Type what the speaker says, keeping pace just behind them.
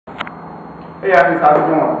Hey athletes, how's it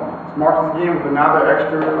going? It's Marcus again with another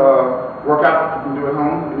extra workout you can do at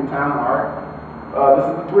home anytime, alright?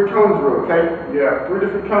 This is the 3 cone drill, okay? You have 3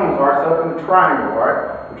 different cones, alright, set up in a triangle,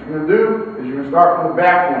 alright? What you're going to do is you're going to start from the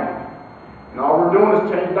back one. And all we're doing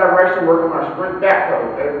is change direction, working our sprint back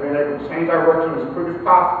pedal, okay? We're being able to change direction as quick as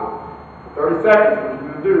possible. For 30 seconds, what you're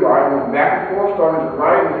going to do, alright? You're going back and forth, starting to the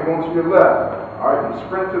right and then going to your left. Alright, you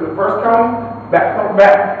sprint to the first cone, back pedal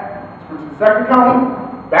back. Sprint to the second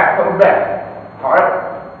cone, back pedal back.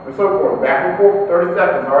 Alright, and so forth, back and forth for 30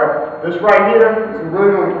 seconds, alright? This right here is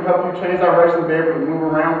really going to help you change direction and be able to move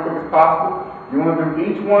around as quick as possible. You want to do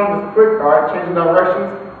each one as quick, alright, changing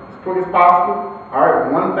directions as quick as possible. Alright,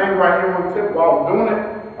 one thing right here on the tip while we're doing it,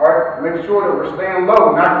 alright, make sure that we're staying low,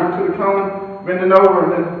 not getting to the cone, bending over,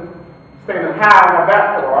 and then staying high on our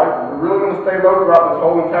back pedal, alright? We're really going to stay low throughout this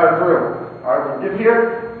whole entire drill. Alright, we get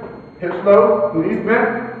here, hips low, knees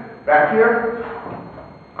bent, back here,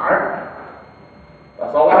 alright?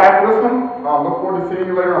 That's all I have for this one. Look forward to seeing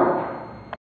you later on.